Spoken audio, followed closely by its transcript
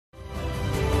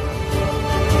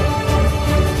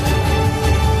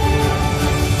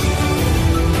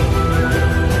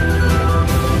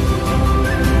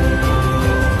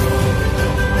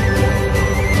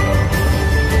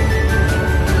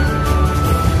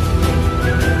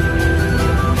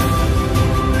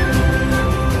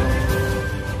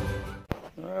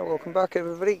welcome back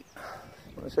everybody. I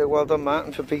want to say well done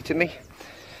Martin for beating me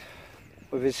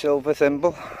with his silver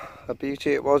thimble. A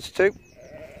beauty it was too.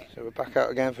 So we're back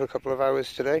out again for a couple of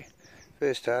hours today.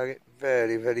 First target,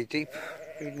 very, very deep,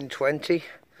 reading 20.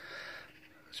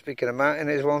 Speaking of Martin,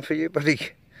 here's one for you, buddy.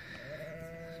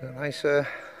 It's a nice, oh,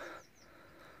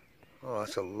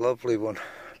 that's a lovely one.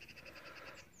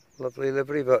 Lovely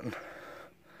livery button.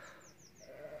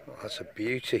 Oh, that's a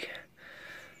beauty.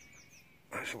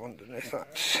 I was wondering if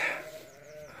that's...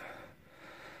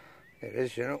 It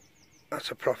is, you know. That's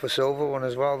a proper silver one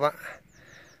as well, that.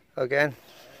 Again,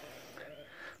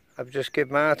 I've just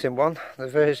given Martin one, the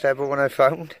first ever one I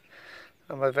found,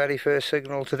 and my very first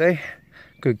signal today.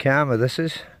 Good karma this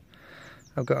is.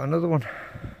 I've got another one.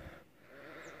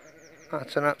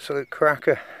 That's an absolute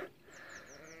cracker.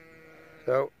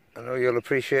 So, I know you'll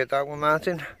appreciate that one,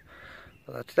 Martin.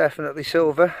 Well, that's definitely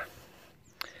silver.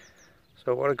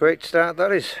 So what a great start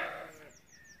that is.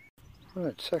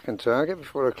 Right, second target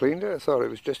before I cleaned it. I thought it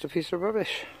was just a piece of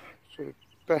rubbish. So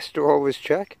best to always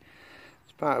check.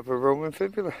 It's part of a Roman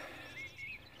fibula.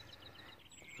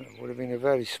 That would have been a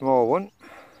very small one.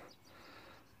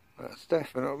 That's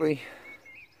definitely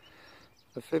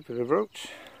the fibula brooch.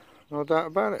 No doubt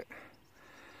about it.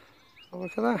 Oh,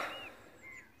 look at that.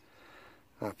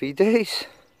 Happy days.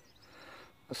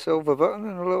 A silver button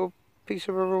and a little piece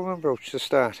of a Roman brooch to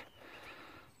start.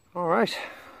 Alright.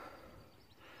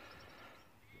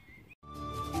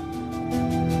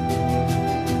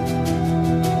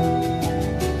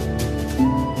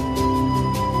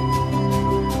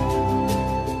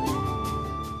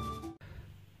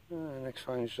 Next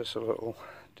find is just a little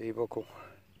debuckle.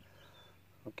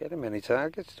 Not getting many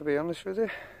targets, to be honest with you.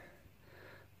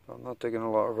 But I'm not digging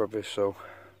a lot of rubbish, so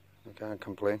I can't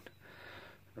complain.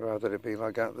 I'd rather it be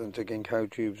like that than digging cow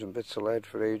tubes and bits of lead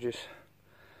for ages.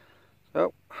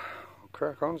 So, we'll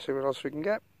crack on, see what else we can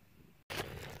get.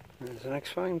 There's the next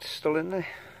find, still in there.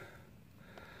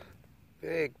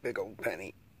 Big old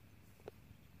penny.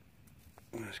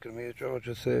 It's going to be a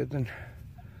Georgia third then.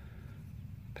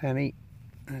 Penny.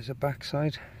 There's a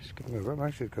backside. It's got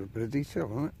actually got a bit of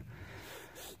detail on it.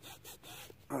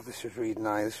 Oh, this is reading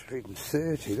high. This is reading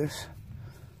 30. This.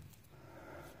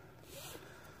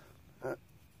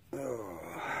 Oh,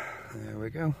 there we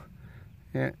go.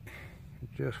 Yeah,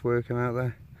 just working out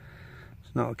there.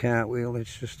 It's not a cartwheel.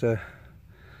 It's just a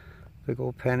big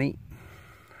old penny.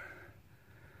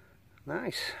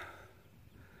 Nice.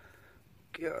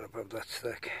 God above that's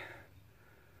thick.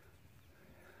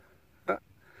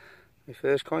 My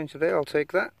first coin today, I'll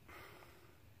take that.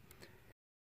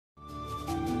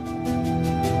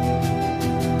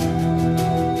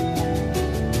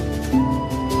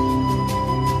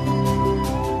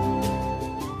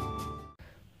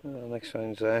 Well, next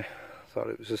fine's there. I thought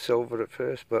it was a silver at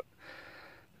first, but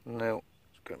no,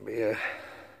 it's going to be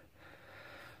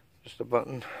just a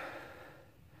button.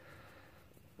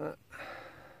 A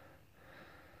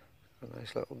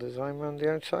nice little design around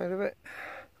the outside of it.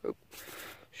 Oop.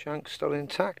 Shank's still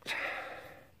intact.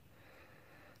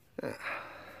 Yeah,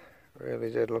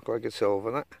 really did look like it's silver,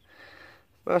 that.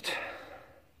 But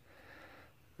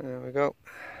there we go.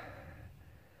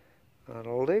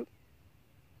 That'll do.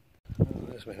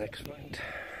 There's my next find.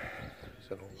 It's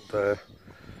an old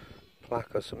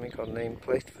plaque or something, or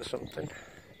nameplate for something.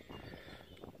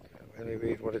 Can't really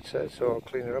read what it says, so I'll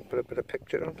clean it up, put a bit of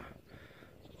picture on.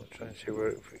 I'll try and see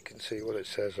if we can see what it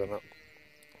says or not.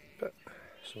 But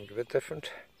something a bit different.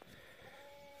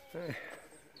 Right,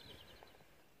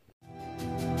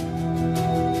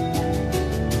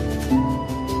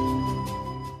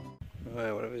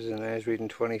 whatever is in there is reading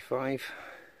 25.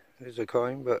 It is a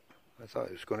coin, but I thought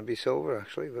it was going to be silver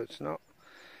actually, but it's not.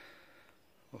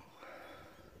 Oh.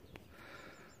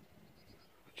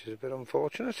 Which is a bit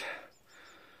unfortunate,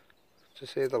 to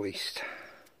say the least.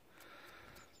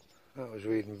 That was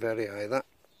reading very high, that.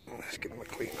 Let's give them a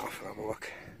clean off and have a look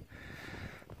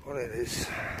what it is.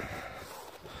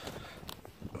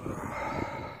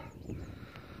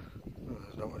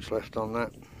 There's not much left on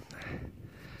that,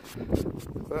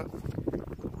 but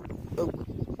oh,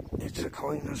 it's a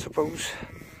coin, I suppose.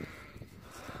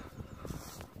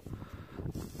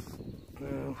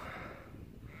 No,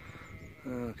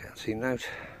 oh, can't see note.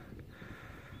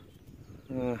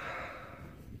 Oh,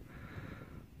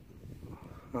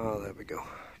 there we go.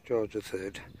 Georgia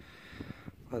third,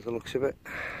 by the looks of it.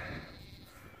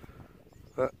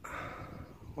 But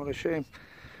what a shame.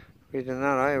 Reading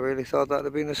that, I really thought that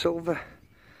had been a silver.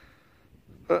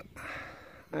 But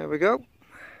there we go.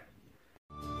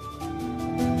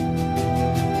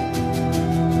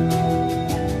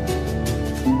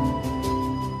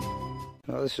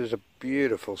 Now this is a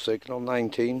beautiful signal,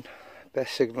 19.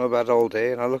 best signal I've had all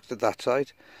day, and I looked at that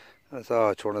side and I thought, oh,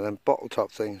 it's one of them bottle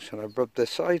top things, and I rubbed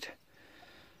this side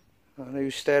and he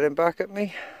was staring back at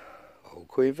me. Oh,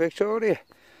 Queen Victoria.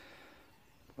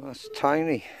 Well, that's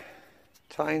tiny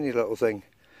little thing.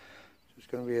 It's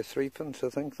going to be a threepence, I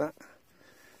think, that.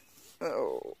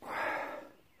 Oh,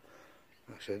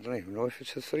 actually I don't even know if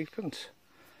it's a threepence.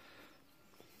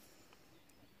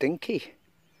 Dinky.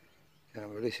 Can't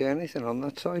really see anything on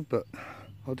that side, but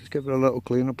I'll just give it a little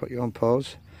clean and put you on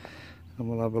pause and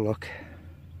we'll have a look.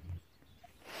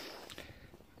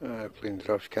 I've cleaned it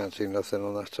off, can't see nothing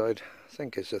on that side. I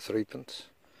think it's a threepence.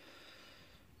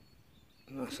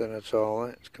 Nothing at all,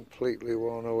 it's completely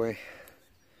worn away.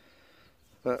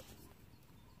 But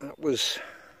that was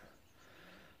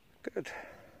good.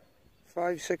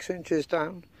 5-6 inches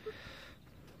down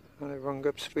and it rung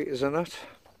up sweet as a nut.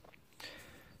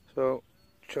 So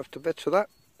chuffed to bits with that.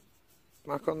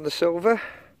 Back on the silver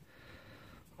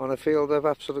on a field I've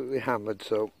absolutely hammered,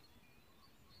 so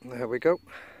there we go.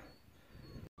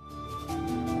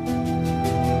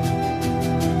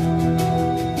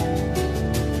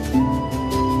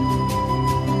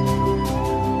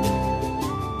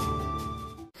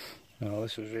 Oh,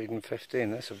 this was reading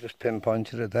 15, this I've just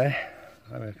pinpointed it there.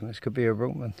 I reckon this could be a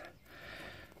Roman.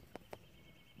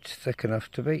 It's thick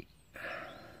enough to be.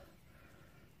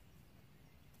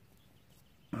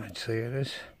 I'd say it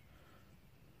is.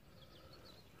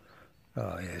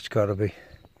 Oh yeah, it's got to be.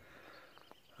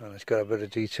 And it's got a bit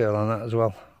of detail on that as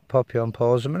well. Pop you on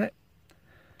pause a minute.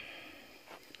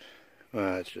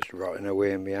 It's just rotting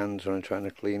away in my hands when I'm trying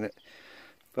to clean it.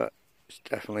 But it's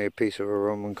definitely a piece of a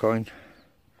Roman coin.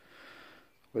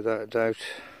 Without a doubt.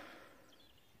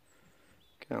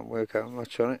 Can't work out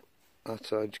much on it. That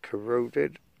side's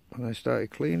corroded when I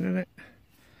started cleaning it.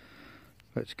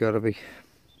 But it's got to be.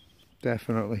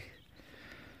 Definitely.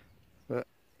 But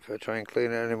if I try and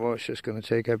clean it anymore, it's just going to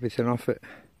take everything off it.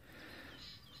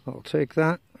 I'll take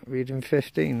that. Reading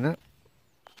 15, that.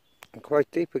 And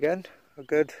quite deep again. A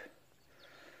good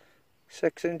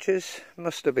 6 inches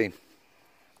must have been.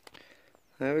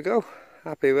 There we go.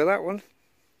 Happy with that one.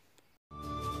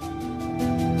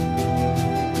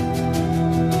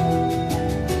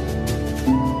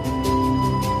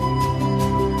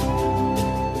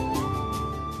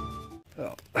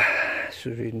 This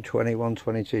was reading 21,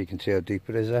 22, you can see how deep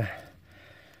it is there.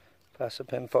 Pass a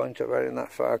pinpointer right in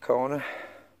that far corner.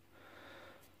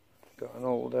 Got an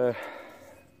old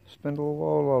spindle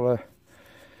wall or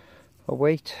a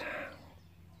weight.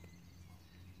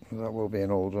 That will be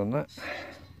an old one, that.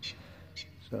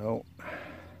 So,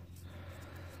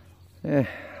 yeah,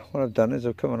 what I've done is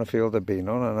I've come on a field I've been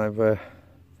on and I've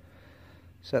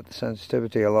set the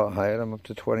sensitivity a lot higher. I'm up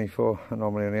to 24, I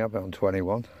normally only have it on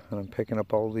 21, and I'm picking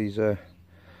up all these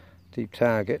deep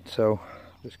targets, so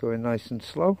just going nice and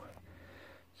slow.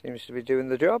 Seems to be doing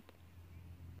the job.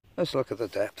 Let's look at the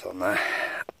depth on that.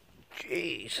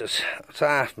 Jesus, that's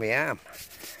half my arm.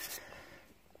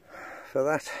 For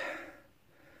that,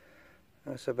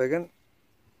 that's a big one.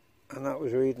 And that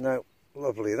was reading out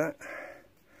lovely, that.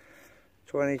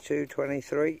 22,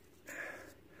 23.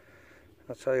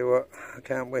 I'll tell you what, I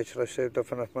can't wait till I've saved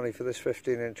up enough money for this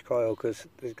 15-inch coil, because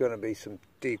there's going to be some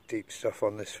deep stuff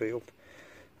on this field.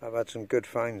 I've had some good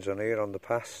finds on here on the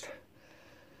past.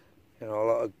 You know, a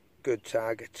lot of good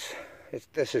targets.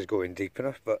 This is going deep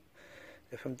enough, but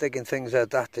if I'm digging things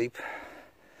out that deep,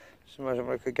 just imagine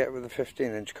what I could get with a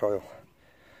 15-inch coil.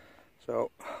 So,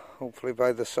 hopefully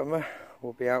by the summer,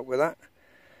 we'll be out with that.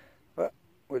 But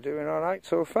we're doing alright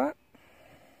so far.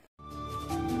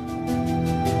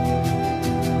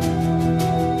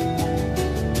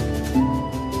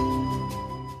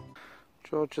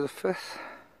 George V. I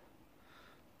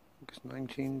think it's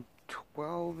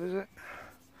 1912, is it?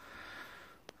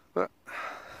 But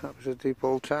that was a deep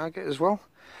old target as well.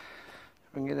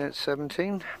 Bringing it at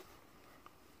 17.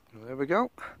 There we go.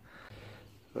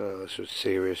 Oh, this was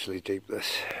seriously deep,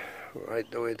 this. Right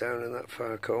the way down in that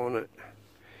far corner.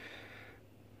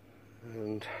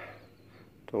 And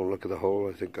don't look at the hole,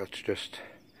 I think that's just,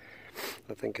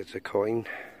 I think it's a coin.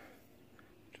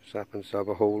 Just happens to have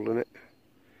a hole in it.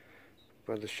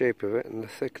 By the shape of it and the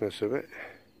thickness of it,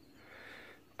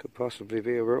 could possibly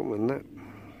be a Roman, that.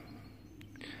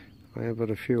 I have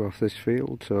had a few off this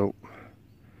field, so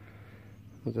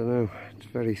I don't know, it's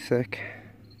very thick.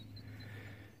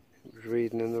 It was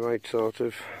reading in the right sort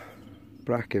of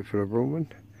bracket for a Roman,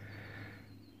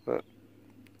 but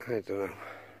I don't know,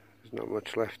 there's not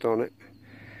much left on it,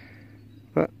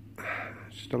 but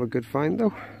still a good find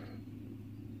though.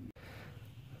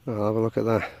 I'll have a look at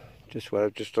that. Just where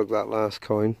I've just dug that last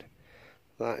coin.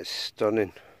 That is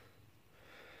stunning.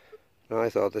 I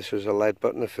thought this was a lead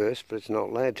button at first, but it's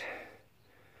not lead.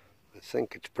 I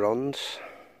think it's bronze.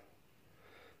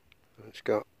 It's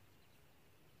got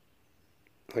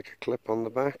like a clip on the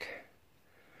back.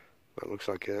 That looks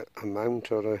like a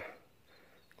mount or a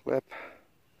clip.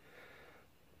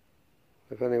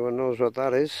 If anyone knows what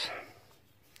that is.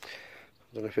 I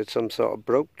don't know if it's some sort of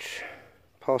brooch,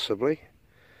 possibly,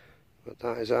 but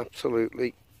that is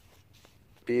absolutely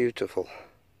beautiful.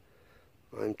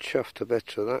 I'm chuffed to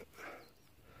bits with that.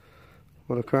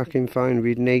 What a cracking find,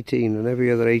 reading 18, and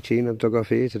every other 18 I've dug off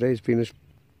here today has been a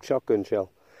shotgun shell.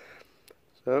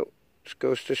 So, just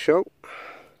goes to show.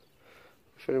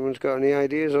 If anyone's got any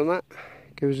ideas on that,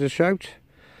 give us a shout.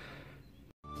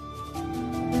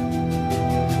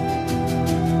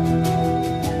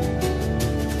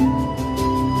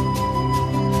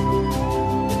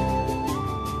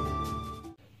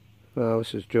 Well,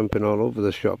 this is jumping all over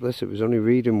the shop, this. It was only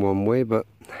reading one way, but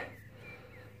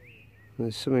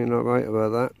there's something not right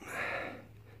about that.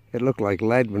 It looked like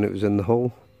lead when it was in the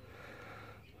hole.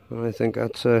 I think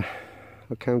that's a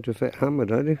counterfeit hammer,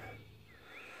 don't you?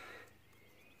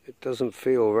 It doesn't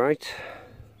feel right.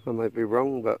 I might be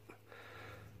wrong, but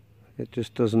it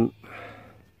just doesn't,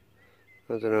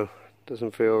 I don't know,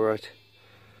 doesn't feel right.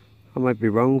 I might be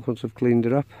wrong once I've cleaned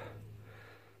it up,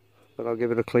 but I'll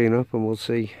give it a clean up and we'll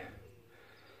see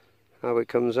how it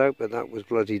comes out. But that was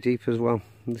bloody deep as well.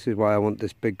 This is why I want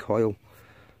this big coil.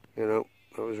 You know,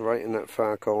 I was right in that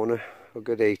far corner, a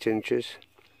good 8 inches.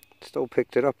 Still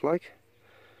picked it up like,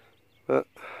 but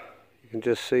you can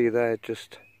just see there,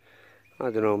 just,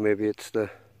 I don't know, maybe it's the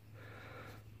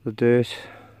dirt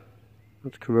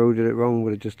that's corroded it wrong,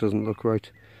 but it just doesn't look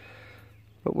right.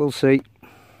 But we'll see.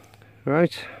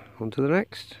 Right, on to the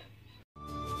next.